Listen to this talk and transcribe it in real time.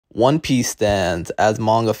One Piece stands. As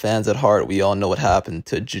manga fans at heart, we all know what happened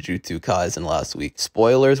to Jujutsu Kaisen last week.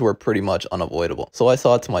 Spoilers were pretty much unavoidable. So I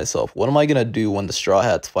thought to myself, what am I gonna do when the Straw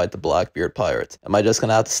Hats fight the Blackbeard Pirates? Am I just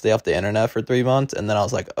gonna have to stay off the internet for 3 months? And then I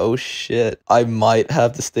was like, oh shit, I might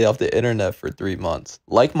have to stay off the internet for 3 months.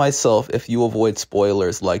 Like myself, if you avoid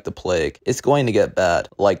spoilers like the plague, it's going to get bad,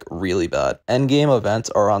 like really bad. Endgame events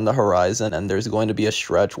are on the horizon, and there's going to be a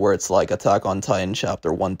stretch where it's like Attack on Titan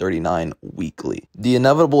chapter 139 weekly. The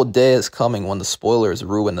inevitable day is coming when the spoilers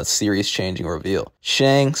ruin the series-changing reveal.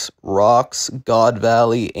 Shanks, Rocks, God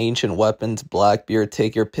Valley, Ancient Weapons, Blackbeard,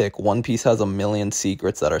 take your pick. One Piece has a million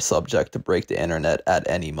secrets that are subject to break the internet at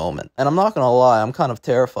any moment. And I'm not gonna lie, I'm kind of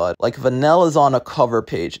terrified. Like, Vanilla is on a cover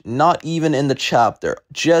page, not even in the chapter,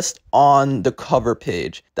 just on the cover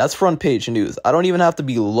page. That's front page news. I don't even have to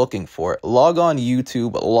be looking for it. Log on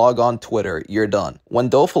YouTube, log on Twitter, you're done. When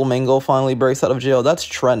Doflamingo finally breaks out of jail, that's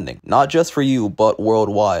trending. Not just for you, but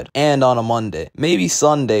worldwide. And on a Monday. Maybe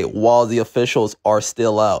Sunday, while the officials are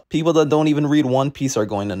still out. People that don't even read One Piece are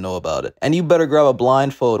going to know about it. And you better grab a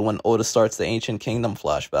blindfold when Oda starts the Ancient Kingdom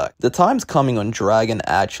flashback. The time's coming when Dragon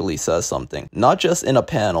actually says something. Not just in a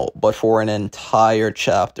panel, but for an entire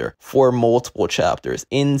chapter. For multiple chapters.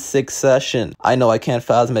 In succession. I know I can't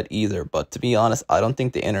fathom it either, but to be honest, I don't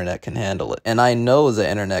think the internet can handle it. And I know the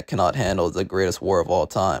internet cannot handle the greatest war of all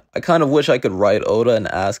time. I kind of wish I could write Oda and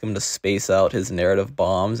ask him to space out his narrative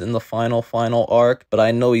bombs in the final arc, but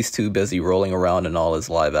I know he's too busy rolling around in all his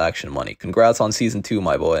live action money. Congrats on season 2,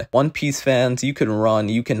 my boy. One Piece fans, you can run,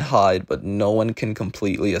 you can hide, but no one can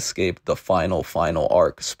completely escape the final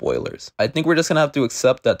arc spoilers. I think we're just gonna have to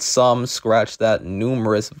accept that some, scratch that,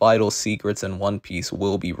 numerous vital secrets in One Piece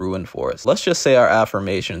will be ruined for us. Let's just say our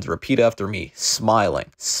affirmations, repeat after me,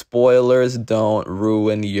 smiling. Spoilers don't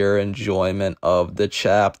ruin your enjoyment of the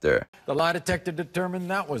chapter. The lie detector determined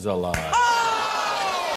that was a lie.